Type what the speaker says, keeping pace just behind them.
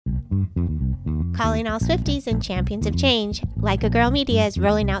Calling all Swifties and champions of change, Like a Girl Media is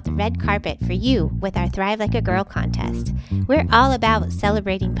rolling out the red carpet for you with our Thrive Like a Girl contest. We're all about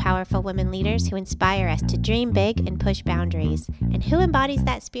celebrating powerful women leaders who inspire us to dream big and push boundaries. And who embodies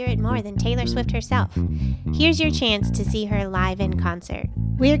that spirit more than Taylor Swift herself? Here's your chance to see her live in concert.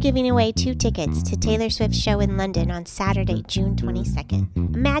 We're giving away 2 tickets to Taylor Swift's show in London on Saturday, June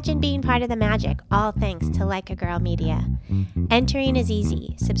 22nd. Imagine being part of the magic, all thanks to Like a Girl Media. Entering is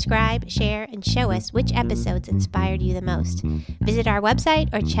easy. Subscribe, share, and show us which episodes inspired you the most. Visit our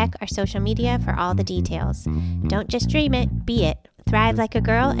website or check our social media for all the details. Don't just dream it, be it. Thrive like a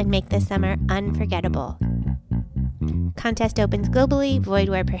girl and make this summer unforgettable. Contest opens globally, void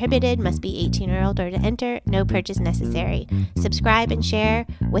where prohibited, must be 18 or older to enter, no purchase necessary. Subscribe and share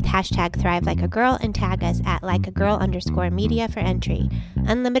with hashtag Thrive Like a Girl and tag us at likeagirl_media for entry.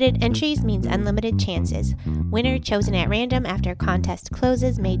 Unlimited entries means unlimited chances. Winner chosen at random after contest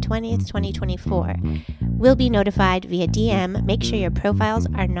closes May 20th, 2024. Will be notified via DM. Make sure your profiles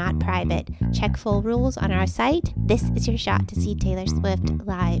are not private. Check full rules on our site. This is your shot to see Taylor Swift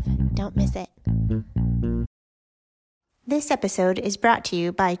live. Don't miss it. This episode is brought to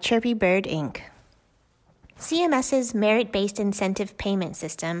you by Chirpy Bird Inc. CMS's Merit-Based Incentive Payment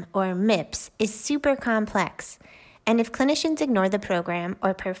System, or MIPS, is super complex, and if clinicians ignore the program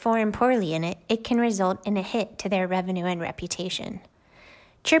or perform poorly in it, it can result in a hit to their revenue and reputation.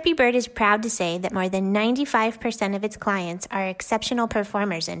 Chirpy Bird is proud to say that more than 95% of its clients are exceptional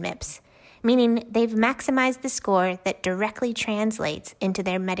performers in MIPS, meaning they've maximized the score that directly translates into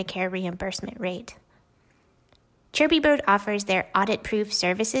their Medicare reimbursement rate. Chirpy Bird offers their audit-proof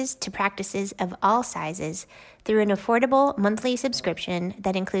services to practices of all sizes through an affordable monthly subscription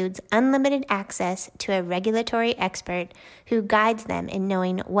that includes unlimited access to a regulatory expert who guides them in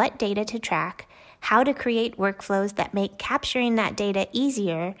knowing what data to track, how to create workflows that make capturing that data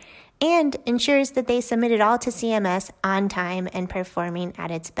easier, and ensures that they submit it all to CMS on time and performing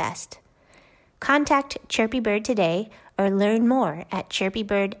at its best. Contact Chirpy Bird today or learn more at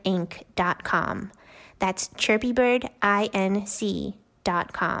chirpybirdinc.com. That's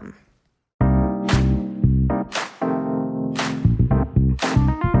chirpybirdinc.com.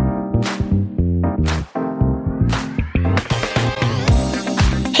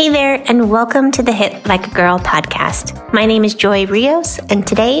 Hey there, and welcome to the Hit Like a Girl podcast. My name is Joy Rios, and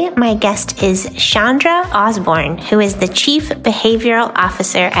today my guest is Chandra Osborne, who is the Chief Behavioral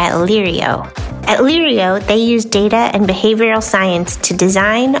Officer at Lirio. At Lirio, they use data and behavioral science to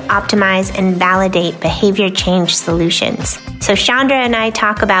design, optimize, and validate behavior change solutions. So Chandra and I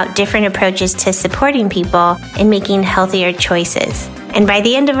talk about different approaches to supporting people in making healthier choices. And by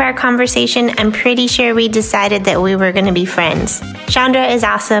the end of our conversation, I'm pretty sure we decided that we were going to be friends. Chandra is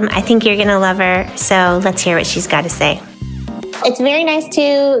awesome. I think you're going to love her. So let's hear what she's got to say. It's very nice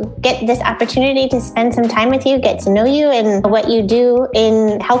to get this opportunity to spend some time with you, get to know you and what you do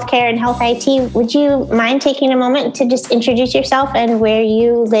in healthcare and health IT. Would you mind taking a moment to just introduce yourself and where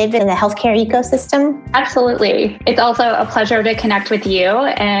you live in the healthcare ecosystem? Absolutely. It's also a pleasure to connect with you,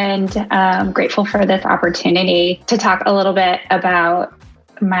 and I'm grateful for this opportunity to talk a little bit about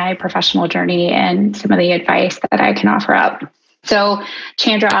my professional journey and some of the advice that I can offer up. So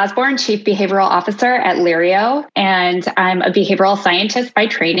Chandra Osborne, Chief Behavioral Officer at Lirio, and I'm a behavioral scientist by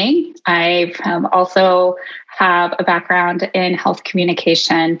training. I also have a background in health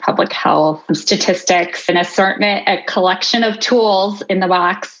communication, public health, statistics, an assortment, a collection of tools in the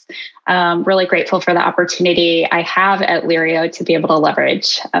box. Really grateful for the opportunity I have at Lirio to be able to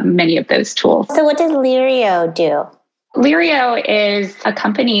leverage many of those tools. So what does Lirio do? Lirio is a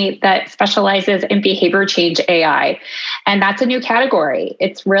company that specializes in behavior change AI, and that's a new category.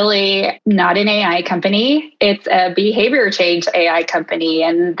 It's really not an AI company. It's a behavior change AI company,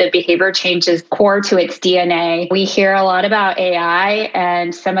 and the behavior change is core to its DNA. We hear a lot about AI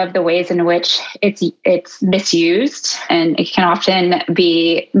and some of the ways in which it's misused, and it can often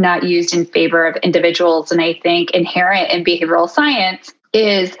be not used in favor of individuals. And I think inherent in behavioral science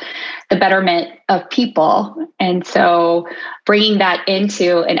is the betterment of people. And so bringing that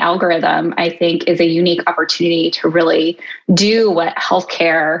into an algorithm, I think, is a unique opportunity to really do what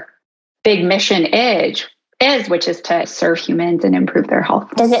healthcare big mission is, which is to serve humans and improve their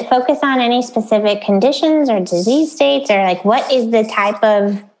health. Does it focus on any specific conditions or disease states, or like what is the type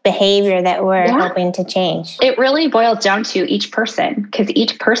of behavior that we're helping to change? It really boils down to each person, because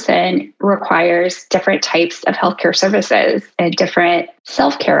each person requires different types of healthcare services and different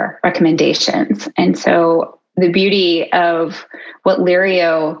self-care recommendations. And so the beauty of what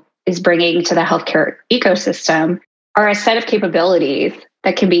Lirio is bringing to the healthcare ecosystem are a set of capabilities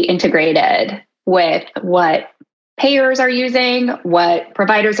that can be integrated with what payers are using, what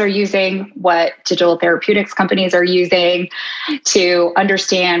providers are using, what digital therapeutics companies are using to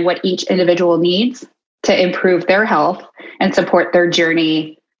understand what each individual needs to improve their health and support their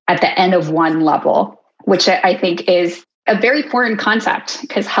journey at the end of one level, which I think is a very foreign concept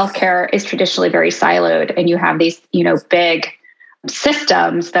because healthcare is traditionally very siloed and you have these, big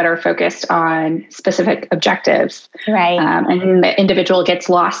systems that are focused on specific objectives. Right. And the individual gets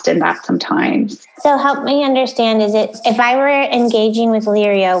lost in that sometimes. So help me understand, if I were engaging with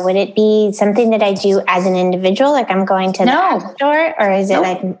Lirio, would it be something that I do as an individual? Like I'm going to the app store, or is it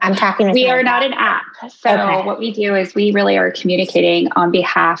like I'm talking with We are not an app. So what we do is we really are communicating on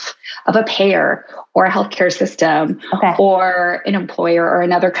behalf of a payer or a healthcare system or an employer or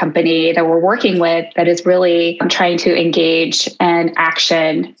another company that we're working with that is really trying to engage and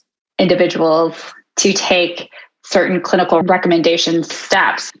action individuals to take certain clinical recommendation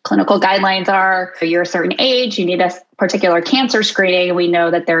steps. Clinical guidelines are you're a certain age, you need a particular cancer screening. We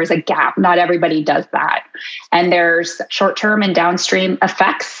know that there is a gap. Not everybody does that. And there's short-term and downstream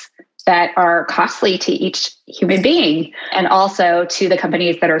effects that are costly to each human being and also to the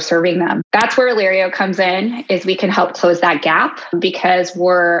companies that are serving them. That's where Lirio comes in, is we can help close that gap because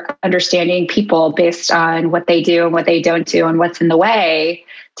we're understanding people based on what they do and what they don't do and what's in the way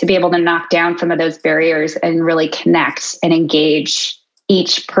to be able to knock down some of those barriers and really connect and engage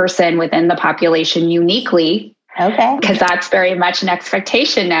each person within the population uniquely. Okay. Because that's very much an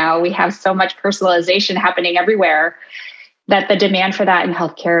expectation now. We have so much personalization happening everywhere that the demand for that in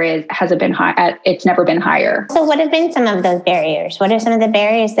healthcare hasn't been high. It's never been higher. So what have been some of those barriers? What are some of the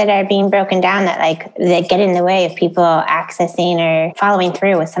barriers that are being broken down that get in the way of people accessing or following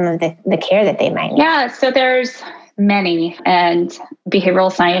through with some of the care that they might need? Yeah, so there's many, and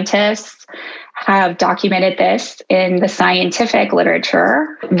behavioral scientists have documented this in the scientific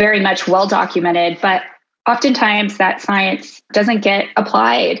literature, very much well documented, but oftentimes that science doesn't get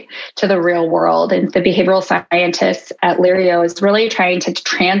applied to the real world. And the behavioral scientists at Lirio is really trying to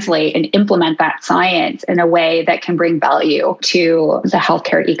translate and implement that science in a way that can bring value to the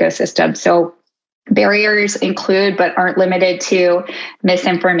healthcare ecosystem. So barriers include, but aren't limited to,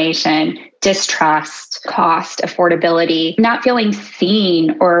 misinformation, distrust, cost, affordability, not feeling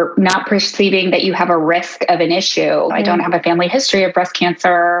seen or not perceiving that you have a risk of an issue. I don't have a family history of breast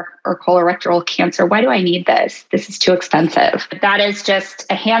cancer or colorectal cancer. Why do I need this? This is too expensive. That is just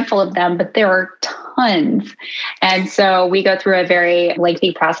a handful of them, but there are tons. And so we go through a very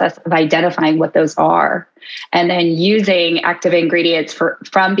lengthy process of identifying what those are and then using active ingredients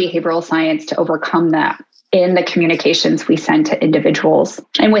from behavioral science to overcome that in the communications we send to individuals.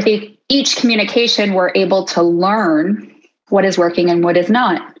 And with each communication, we're able to learn what is working and what is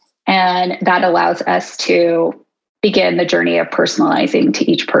not. And that allows us to begin the journey of personalizing to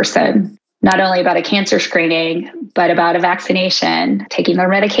each person, not only about a cancer screening, but about a vaccination, taking their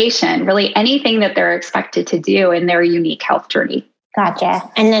medication, really anything that they're expected to do in their unique health journey. Gotcha.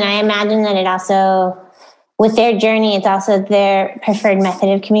 And then I imagine that it also, with their journey, it's also their preferred method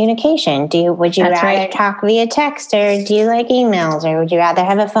of communication. Would you rather talk via text, or do you like emails, or would you rather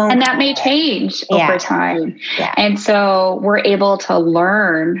have a phone? And that may change over time. Yeah. And so we're able to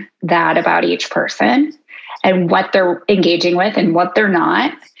learn that about each person and what they're engaging with and what they're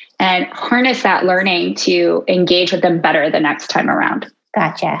not, and harness that learning to engage with them better the next time around.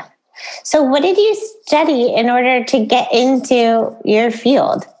 Gotcha. So what did you study in order to get into your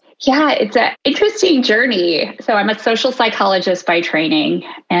field? Yeah, it's an interesting journey. So I'm a social psychologist by training,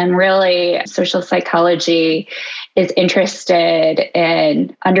 and really social psychology is interested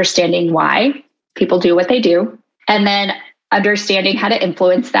in understanding why people do what they do, and then understanding how to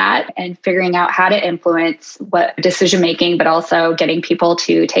influence that and figuring out how to influence what decision-making, but also getting people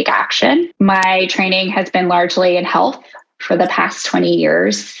to take action. My training has been largely in health. For the past 20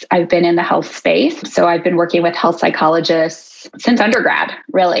 years, I've been in the health space. So I've been working with health psychologists since undergrad,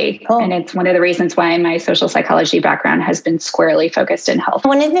 really. Cool. And it's one of the reasons why my social psychology background has been squarely focused in health.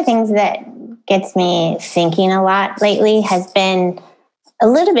 One of the things that gets me thinking a lot lately has been a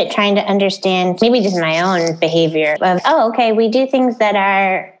little bit trying to understand maybe just my own behavior of, we do things that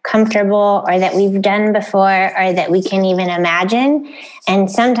are comfortable or that we've done before or that we can even imagine. And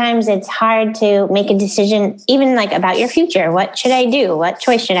sometimes it's hard to make a decision, even like about your future. What should I do? What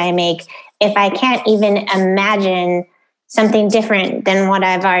choice should I make if I can't even imagine something different than what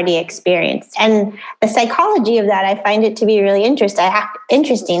I've already experienced? And the psychology of that, I find it to be really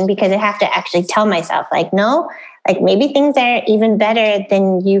interesting because I have to actually tell myself, no, maybe things are even better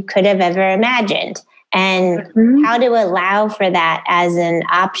than you could have ever imagined. and how to allow for that as an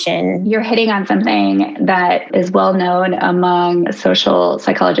option. You're hitting on something that is well known among social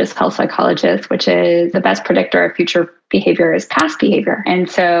psychologists, health psychologists, which is the best predictor of future behavior is past behavior. And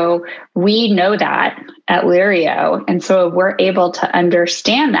so we know that at Lirio. And so we're able to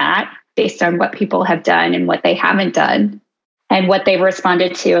understand that based on what people have done and what they haven't done, and what they've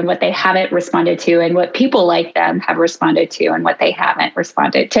responded to and what they haven't responded to, and what people like them have responded to and what they haven't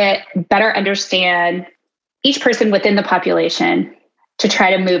responded to, better understand each person within the population to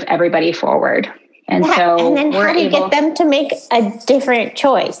try to move everybody forward. And so and then how do you get them to make a different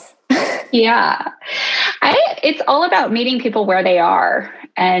choice? Yeah. It's all about meeting people where they are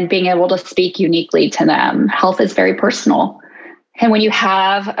and being able to speak uniquely to them. Health is very personal. And when you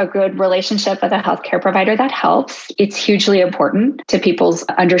have a good relationship with a healthcare provider, that helps. It's hugely important to people's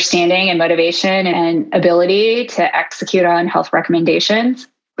understanding and motivation and ability to execute on health recommendations.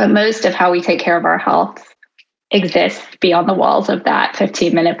 But most of how we take care of our health exists beyond the walls of that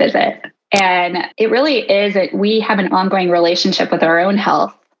 15-minute visit. And it really is that we have an ongoing relationship with our own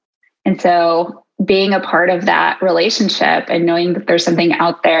health. And so being a part of that relationship and knowing that there's something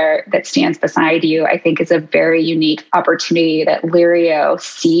out there that stands beside you, I think is a very unique opportunity that Lirio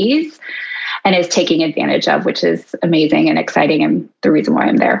sees and is taking advantage of, which is amazing and exciting and the reason why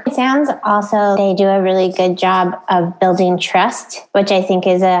I'm there. It sounds also they do a really good job of building trust, which I think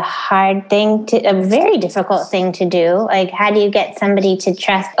is a very difficult thing to do. Like, how do you get somebody to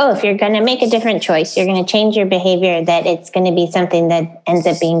trust, if you're going to make a different choice, you're going to change your behavior, that it's going to be something that ends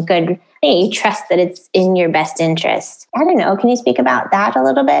up being good. Hey, you trust that it's in your best interest. I don't know. Can you speak about that a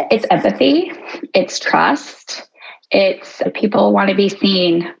little bit? It's empathy. It's trust. It's people want to be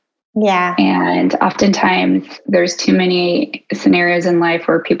seen. Yeah. And oftentimes there's too many scenarios in life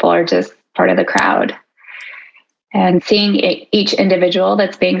where people are just part of the crowd. And seeing each individual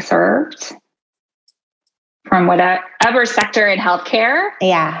that's being served from whatever sector in healthcare.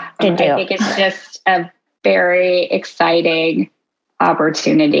 Yeah, I think it's just a very exciting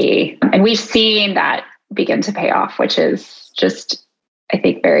opportunity. And we've seen that begin to pay off, which is just, I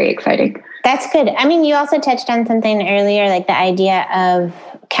think, very exciting. That's good. I mean, you also touched on something earlier, like the idea of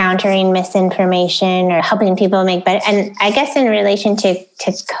countering misinformation or helping people make better. And I guess in relation to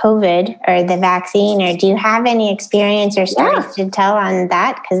COVID or the vaccine, or do you have any experience or stories to tell on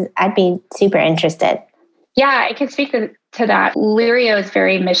that? Because I'd be super interested. Yeah, I can speak to that. Lirio is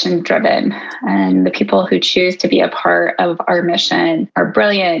very mission driven, and the people who choose to be a part of our mission are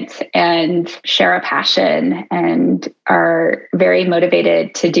brilliant and share a passion and are very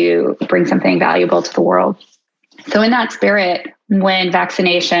motivated to bring something valuable to the world. So in that spirit, when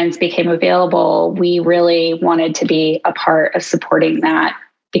vaccinations became available, we really wanted to be a part of supporting that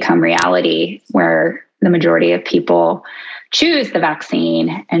become reality, where the majority of people choose the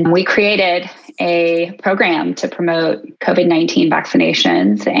vaccine. And we created a program to promote COVID-19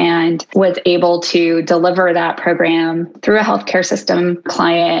 vaccinations and was able to deliver that program through a healthcare system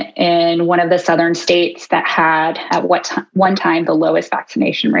client in one of the southern states that had at one time the lowest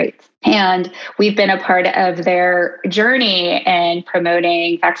vaccination rates. And we've been a part of their journey in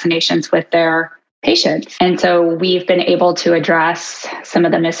promoting vaccinations with their patients. And so we've been able to address some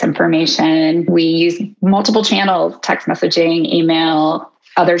of the misinformation. We use multiple channels, text messaging, email,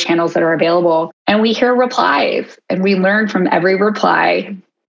 other channels that are available. And we hear replies and we learn from every reply.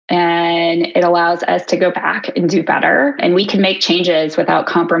 And it allows us to go back and do better. And we can make changes without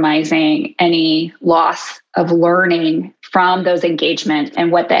compromising any loss of learning from those engagements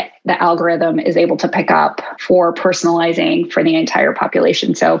and what the algorithm is able to pick up for personalizing for the entire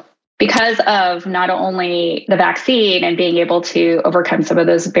population. So because of not only the vaccine and being able to overcome some of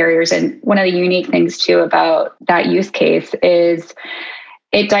those barriers, and one of the unique things too about that use case is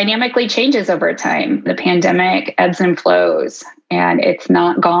it dynamically changes over time. The pandemic ebbs and flows and it's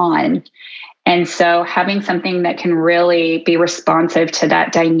not gone. And so having something that can really be responsive to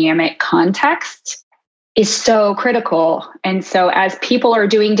that dynamic context is so critical. And so as people are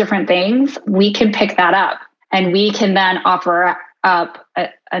doing different things, we can pick that up and we can then offer up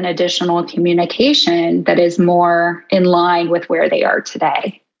an additional communication that is more in line with where they are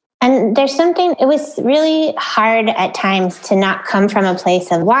today. And there's something, it was really hard at times to not come from a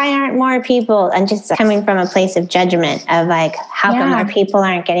place of why aren't more people, and just coming from a place of judgment of like, how come more people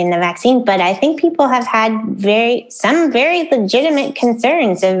aren't getting the vaccine? But I think people have had some very legitimate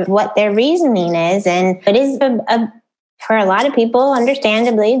concerns of what their reasoning is. And it is for a lot of people,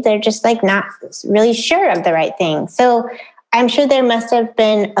 understandably, they're just like not really sure of the right thing. So I'm sure there must have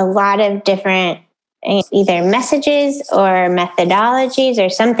been a lot of different either messages or methodologies or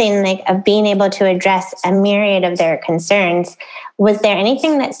something like of being able to address a myriad of their concerns. Was there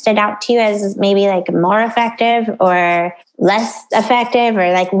anything that stood out to you as maybe like more effective or less effective?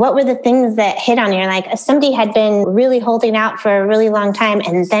 Or like, what were the things that hit on you? Like, if somebody had been really holding out for a really long time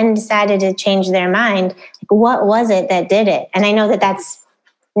and then decided to change their mind, like, what was it that did it? And I know that that's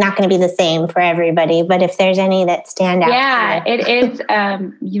not going to be the same for everybody, but if there's any that stand out. Yeah, it is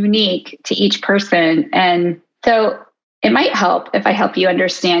unique to each person. And so it might help if I help you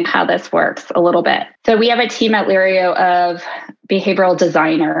understand how this works a little bit. So we have a team at Lirio of behavioral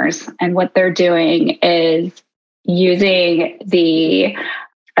designers, and what they're doing is using the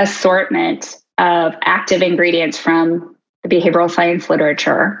assortment of active ingredients from the behavioral science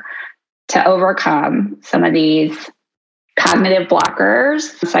literature to overcome some of these cognitive blockers,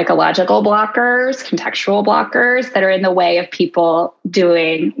 psychological blockers, contextual blockers that are in the way of people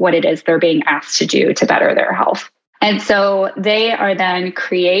doing what it is they're being asked to do to better their health. And so they are then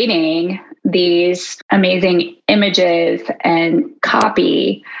creating these amazing images and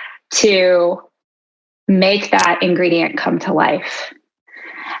copy to make that ingredient come to life.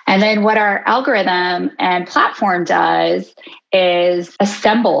 And then what our algorithm and platform does is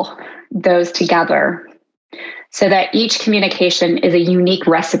assemble those together so that each communication is a unique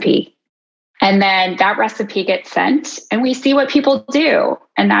recipe. And then that recipe gets sent and we see what people do.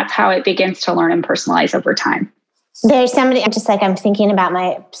 And that's how it begins to learn and personalize over time. There's somebody, I'm thinking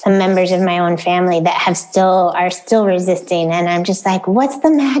about some members of my own family that are still resisting. And I'm just like, what's the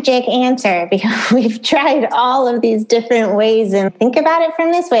magic answer? Because we've tried all of these different ways, and think about it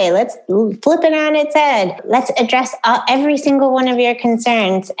from this way. Let's flip it on its head. Let's address every single one of your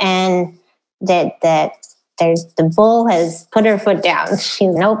concerns. And the bull has put her foot down.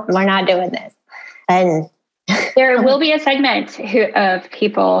 She's, nope, we're not doing this. And there will be a segment of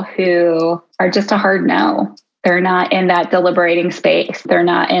people who are just a hard no. They're not in that deliberating space. They're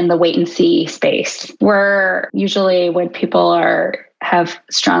not in the wait and see space. Where usually when people have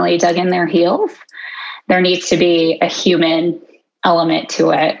strongly dug in their heels, there needs to be a human element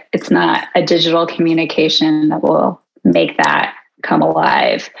to it. It's not a digital communication that will make that come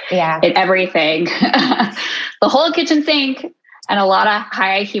alive. Yeah. Everything, the whole kitchen sink and a lot of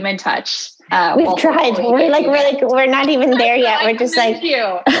high human touch. We've tried. We're not even there yet. We're just like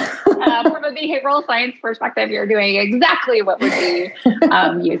you. From a behavioral science perspective, you're doing exactly what would be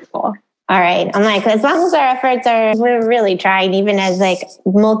useful. All right. I'm like, as long as our efforts we're really trying, even as like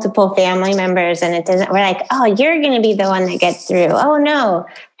multiple family members, and we're like, oh, you're going to be the one that gets through. Oh no,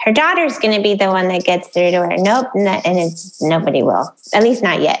 her daughter's going to be the one that gets through to her. Nope. And nobody will, at least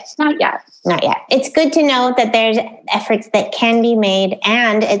not yet. Not yet. It's good to know that there's efforts that can be made.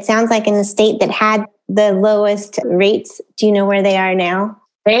 And it sounds like in the state that had the lowest rates, do you know where they are now?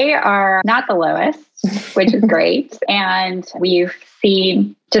 They are not the lowest, which is great. And we've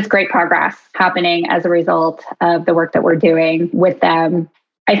seen just great progress happening as a result of the work that we're doing with them.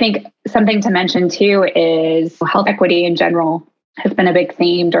 I think something to mention too is health equity in general has been a big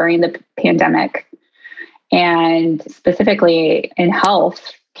theme during the pandemic. And specifically in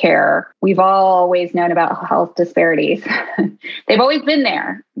health care, we've always known about health disparities. They've always been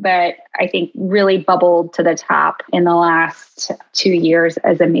there, but I think really bubbled to the top in the last 2 years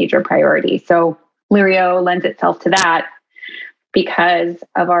as a major priority. So Lirio lends itself to that because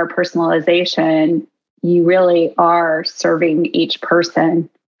of our personalization. You really are serving each person.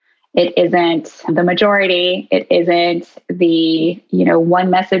 It isn't the majority. It isn't the, one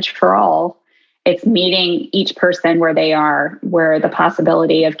message for all. It's meeting each person where they are, where the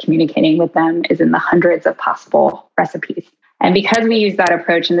possibility of communicating with them is in the hundreds of possible recipes. And because we use that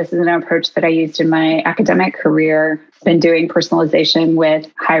approach, and this is an approach that I used in my academic career, I've been doing personalization with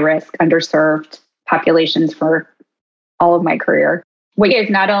high-risk, underserved populations for all of my career, which is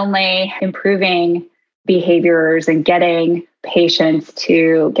not only improving behaviors and getting patients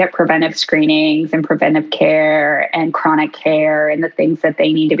to get preventive screenings and preventive care and chronic care and the things that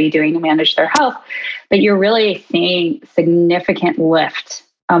they need to be doing to manage their health, but you're really seeing significant lift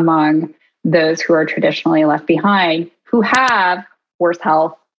among those who are traditionally left behind, who have worse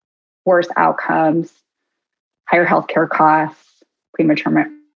health, worse outcomes, higher healthcare costs, premature.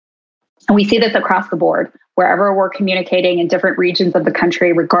 And we see this across the board, wherever we're communicating in different regions of the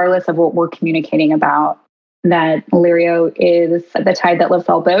country, regardless of what we're communicating about, that Lirio is the tide that lifts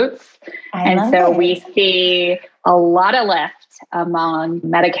all boats. And so we see a lot of lift among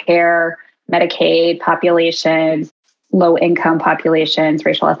Medicare, Medicaid populations, low income populations,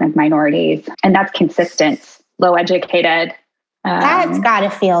 racial ethnic minorities. And that's consistent, low educated. That's got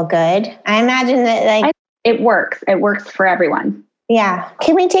to feel good. I imagine that it works. It works for everyone. Yeah.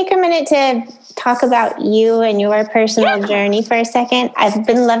 Can we take a minute to talk about you and your personal journey for a second? I've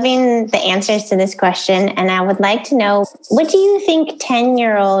been loving the answers to this question, and I would like to know, what do you think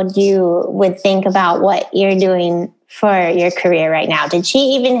 10-year-old you would think about what you're doing for your career right now? Did she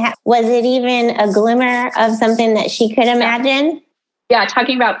even was it even a glimmer of something that she could imagine? Yeah,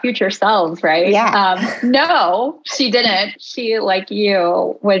 talking about future selves, right? Yeah. No, she didn't. She, like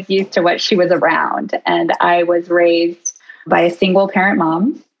you, was used to what she was around. And I was raised by a single parent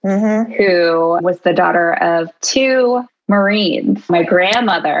mom who was the daughter of 2 Marines. My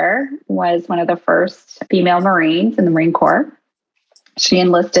grandmother was one of the first female Marines in the Marine Corps. She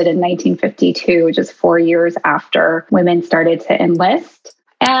enlisted in 1952, just 4 years after women started to enlist.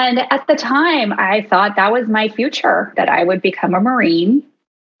 And at the time, I thought that was my future, that I would become a Marine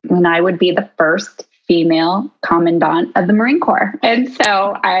and I would be the first female commandant of the Marine Corps. And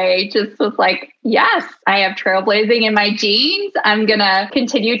so I just was like, yes, I have trailblazing in my genes. I'm going to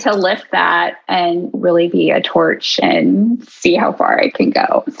continue to lift that and really be a torch and see how far I can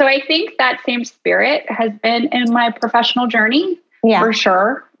go. So I think that same spirit has been in my professional journey, for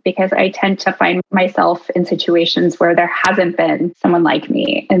sure, because I tend to find myself in situations where there hasn't been someone like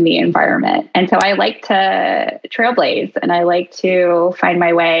me in the environment. And so I like to trailblaze and I like to find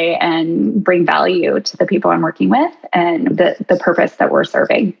my way and bring value to the people I'm working with and the purpose that we're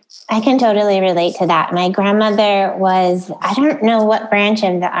serving. I can totally relate to that. My grandmother was, I don't know what branch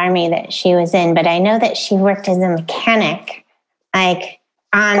of the Army that she was in, but I know that she worked as a mechanic, like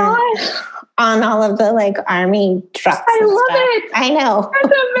on all of the like Army trucks. I love it. I know.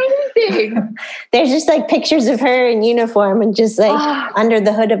 That's amazing. There's just like pictures of her in uniform and just like under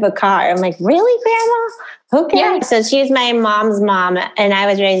the hood of a car. I'm like, really, Grandma? Okay. Yeah. So she's my mom's mom, and I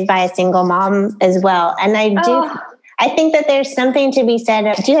was raised by a single mom as well. And I think that there's something to be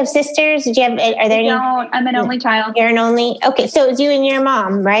said. Do you have sisters? Are there any? No, I'm an only child. You're an only. Okay, so it's you and your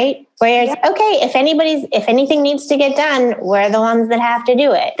mom, right? Whereas, okay, if anything needs to get done, we're the ones that have to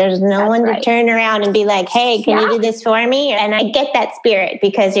do it. There's no one to turn around and be like, hey, can you do this for me? And I get that spirit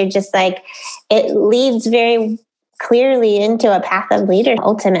because you're just like, it leads very clearly into a path of leadership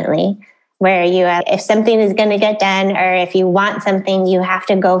ultimately, where if something is going to get done or if you want something, you have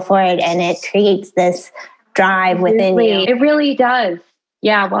to go for it. And it creates this drive within you. It really does.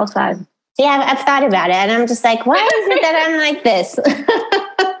 Yeah, well said. Yeah, I've thought about it and I'm just like, why is it that I'm like this?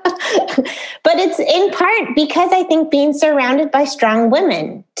 But it's in part because I think being surrounded by strong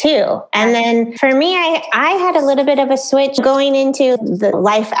women too. And then for me, I had a little bit of a switch going into the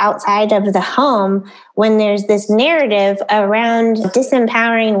life outside of the home when there's this narrative around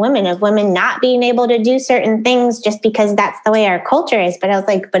disempowering women, of women not being able to do certain things just because that's the way our culture is. But I was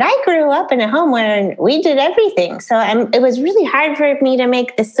like, but I grew up in a home where we did everything. So it was really hard for me to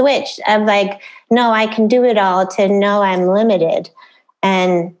make the switch of like, no, I can do it all, to no, I'm limited.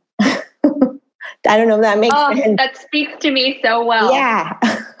 And I don't know if that makes sense. That speaks to me so well. Yeah.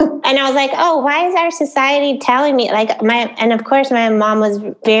 And I was like, oh, why is our society telling me and of course my mom was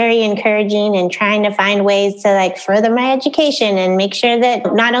very encouraging and trying to find ways to like further my education and make sure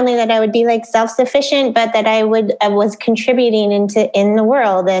that not only that I would be like self-sufficient, but that I was contributing in the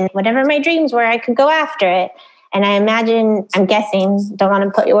world, and whatever my dreams were, I could go after it. And I'm guessing, don't want to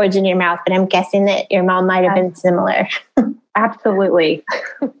put words in your mouth, but I'm guessing that your mom might have been similar. Absolutely.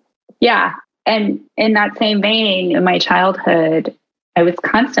 Yeah. And in that same vein, in my childhood, I was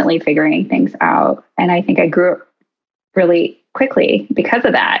constantly figuring things out. And I think I grew up really quickly because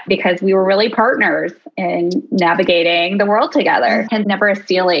of that, because we were really partners in navigating the world together, and never a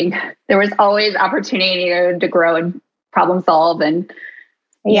ceiling. There was always opportunity to grow and problem solve and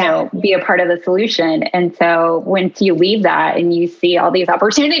be a part of the solution. And so once you leave that and you see all these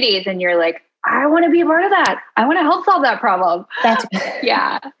opportunities and you're like, I want to be a part of that. I want to help solve that problem.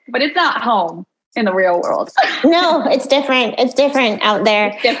 Yeah. But it's not home in the real world. No, it's different. It's different out there.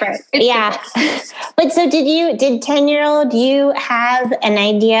 It's different. Different. But so did 10-year-old you have an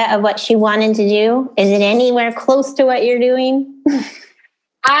idea of what she wanted to do? Is it anywhere close to what you're doing?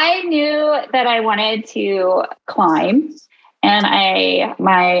 I knew that I wanted to climb. And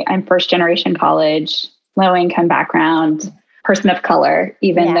I'm first generation college, low income background, person of color,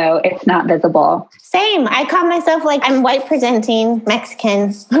 even though it's not visible. Same. I call myself like I'm white presenting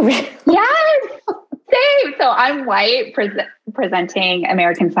Mexican. Yes. Same. So I'm white presenting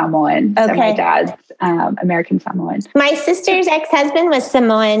American Samoan. Okay. So my dad's American Samoan. My sister's ex-husband was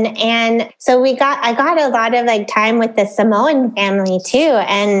Samoan. And so I got a lot of like time with the Samoan family too.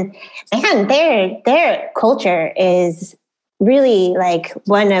 And man, their culture is really like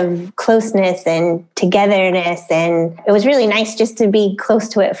one of closeness and togetherness. And it was really nice just to be close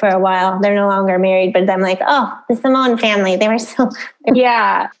to it for a while. They're no longer married, but I'm like, oh, the Simone family. They were so...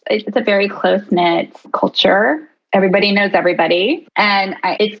 Yeah, it's a very close-knit culture. Everybody knows everybody. And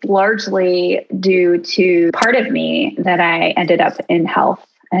it's largely due to part of me that I ended up in health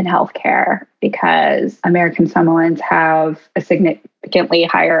and healthcare, because American Samoans have a significantly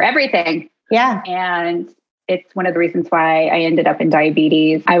higher everything. Yeah. And it's one of the reasons why I ended up in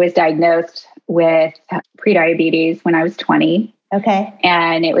diabetes. I was diagnosed with prediabetes when I was 20. Okay.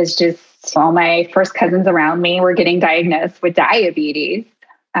 And it was just all my first cousins around me were getting diagnosed with diabetes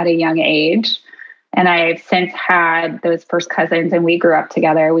at a young age. And I've since had those first cousins, and we grew up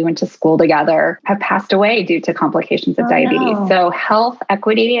together. We went to school together, have passed away due to complications of diabetes. No. So health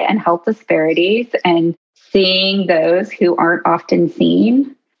equity and health disparities, and seeing those who aren't often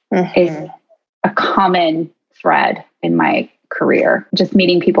seen is a common thread in my career, just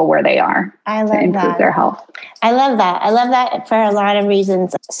meeting people where they are to improve their health. I love that. I love that for a lot of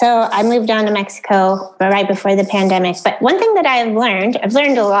reasons. So I moved down to Mexico right before the pandemic. But one thing that I've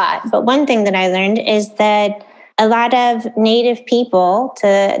learned a lot, but one thing that I learned is that a lot of native people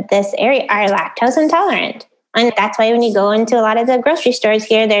to this area are lactose intolerant. And that's why when you go into a lot of the grocery stores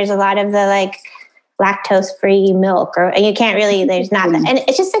here, there's a lot of the like lactose-free milk, or you can't really, there's not that. And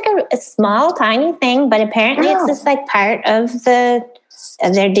it's just like a small, tiny thing, but apparently it's just like part of their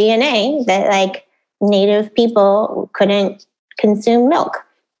DNA that like native people couldn't consume milk.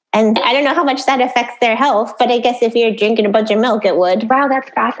 And I don't know how much that affects their health, but I guess if you're drinking a bunch of milk, it would. Wow, that's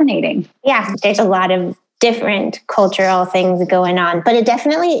fascinating. Yeah, there's a lot of different cultural things going on, but it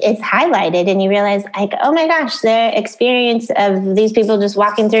definitely is highlighted, and you realize like, oh my gosh, the experience of these people just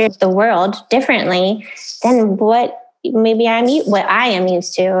walking through the world differently than what I am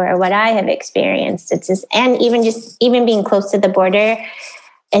used to or what I have experienced. It's just, and even being close to the border,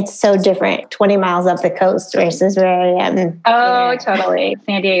 it's so different 20 miles up the coast versus where I am. Oh, totally.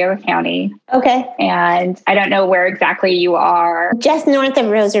 San Diego County. Okay. And I don't know where exactly you are. Just north of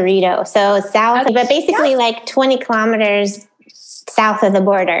Rosarito. So south, but basically like 20 kilometers south of the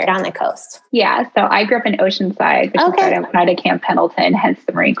border on the coast. Yeah. So I grew up in Oceanside, which is right outside of Camp Pendleton, hence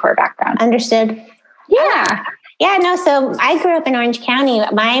the Marine Corps background. Understood. Yeah. Yeah, no, so I grew up in Orange County.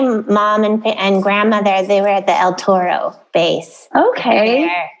 My mom and grandmother, they were at the El Toro base. Okay.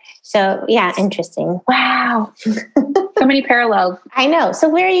 So, yeah, interesting. Wow. So many parallels. I know. So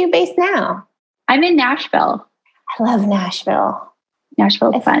where are you based now? I'm in Nashville. I love Nashville.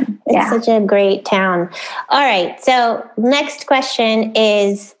 Nashville's fun. It's such a great town. All right. So next question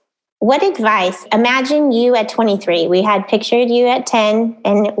is, what advice, imagine you at 23, we had pictured you at 10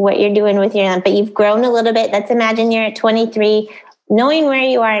 and what you're doing with your life, but you've grown a little bit. Let's imagine you're at 23, knowing where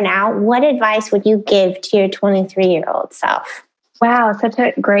you are now, what advice would you give to your 23-year-old self? Wow, such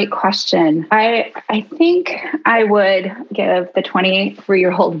a great question. I think I would give the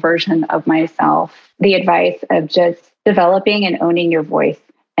 23-year-old version of myself the advice of just developing and owning your voice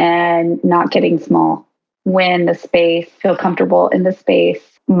and not getting small when the space, feel comfortable in the space,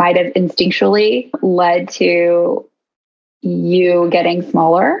 might have instinctually led to you getting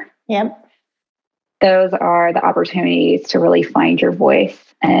smaller. Yep. Those are the opportunities to really find your voice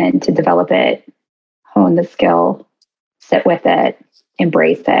and to develop it, hone the skill, sit with it,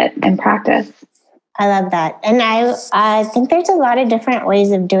 embrace it, and practice. I love that. And I think there's a lot of different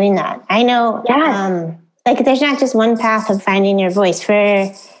ways of doing that. I know, like there's not just one path of finding your voice.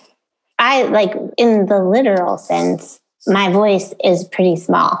 Like in the literal sense, my voice is pretty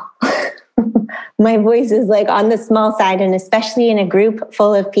small. My voice is like on the small side, and especially in a group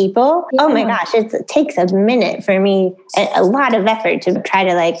full of people. Yeah. Oh my gosh, it takes a minute for me, a lot of effort to try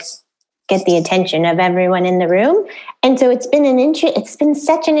to like get the attention of everyone in the room. And so it's been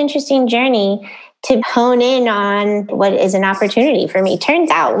such an interesting journey to hone in on what is an opportunity for me.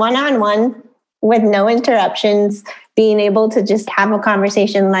 Turns out one-on-one with no interruptions, being able to just have a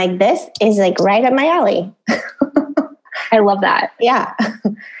conversation like this is like right up my alley. I love that. Yeah.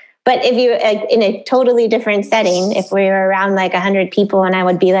 But if you, in a totally different setting, if we were around like 100 people and I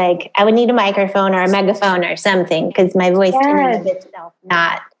would be like, I would need a microphone or a megaphone or something because my voice in and of itself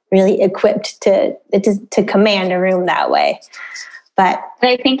not really equipped to command a room that way. But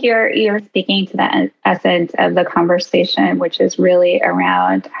I think you're speaking to the essence of the conversation, which is really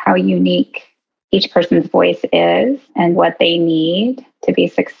around how unique each person's voice is and what they need to be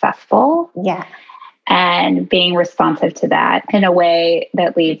successful. Yeah. And being responsive to that in a way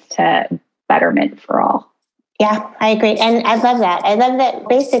that leads to betterment for all. Yeah, I agree. And I love that. I love that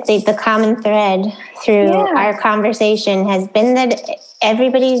basically the common thread through our conversation has been that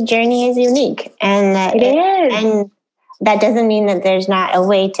everybody's journey is unique. And it is. And that doesn't mean that there's not a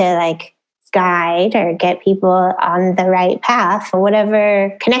way to like guide or get people on the right path.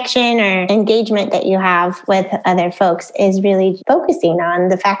 Whatever connection or engagement that you have with other folks is really focusing on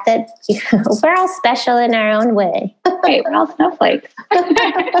the fact that we're all special in our own way. Right, we're all snowflakes.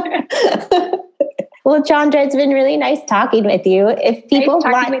 Well, Chandra, it's been really nice talking with you. If people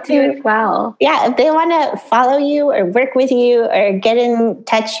want to, you as well. Yeah, if they want to follow you or work with you or get in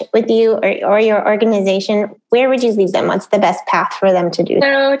touch with you or your organization, where would you lead them? What's the best path for them to do?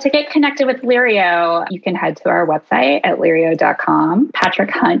 So to get connected with Lirio, you can head to our website at lirio.com. Patrick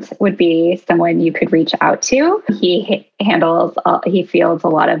Hunt would be someone you could reach out to. He fields a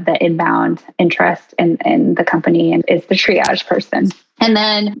lot of the inbound interest in the company and is the triage person. And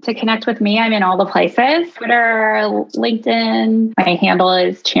then to connect with me, I'm in all the places: Twitter, LinkedIn. My handle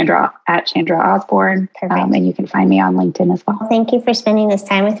is Chandra Osborne. And you can find me on LinkedIn as well. Thank you for spending this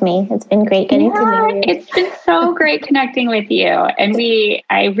time with me. It's been great getting to know you. It's been so great connecting with you. And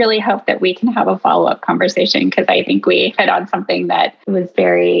I really hope that we can have a follow-up conversation, because I think we hit on something that was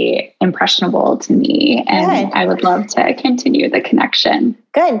very impressionable to me. And I would love to continue the connection.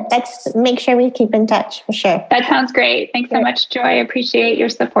 Good. Let's make sure we keep in touch for sure. That sounds great. Thanks so much, Joy. I appreciate your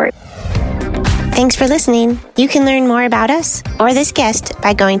support. Thanks for listening. You can learn more about us or this guest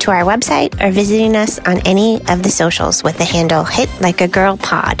by going to our website or visiting us on any of the socials with the handle Hit Like a Girl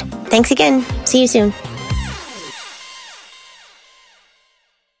Pod. Thanks again. See you soon.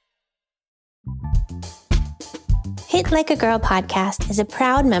 Hit Like a Girl podcast is a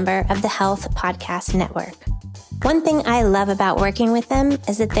proud member of the Health Podcast Network. One thing I love about working with them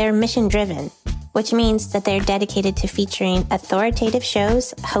is that they're mission-driven, which means that they're dedicated to featuring authoritative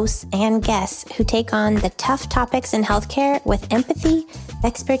shows, hosts, and guests who take on the tough topics in healthcare with empathy,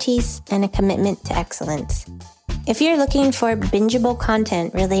 expertise, and a commitment to excellence. If you're looking for bingeable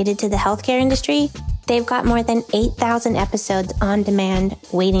content related to the healthcare industry, they've got more than 8,000 episodes on demand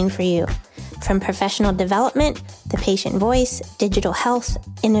waiting for you. From professional development, the patient voice, digital health,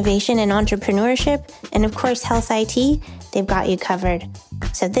 innovation and entrepreneurship, and of course, health IT, they've got you covered.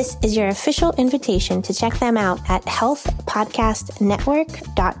 So this is your official invitation to check them out at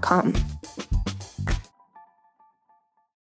healthpodcastnetwork.com.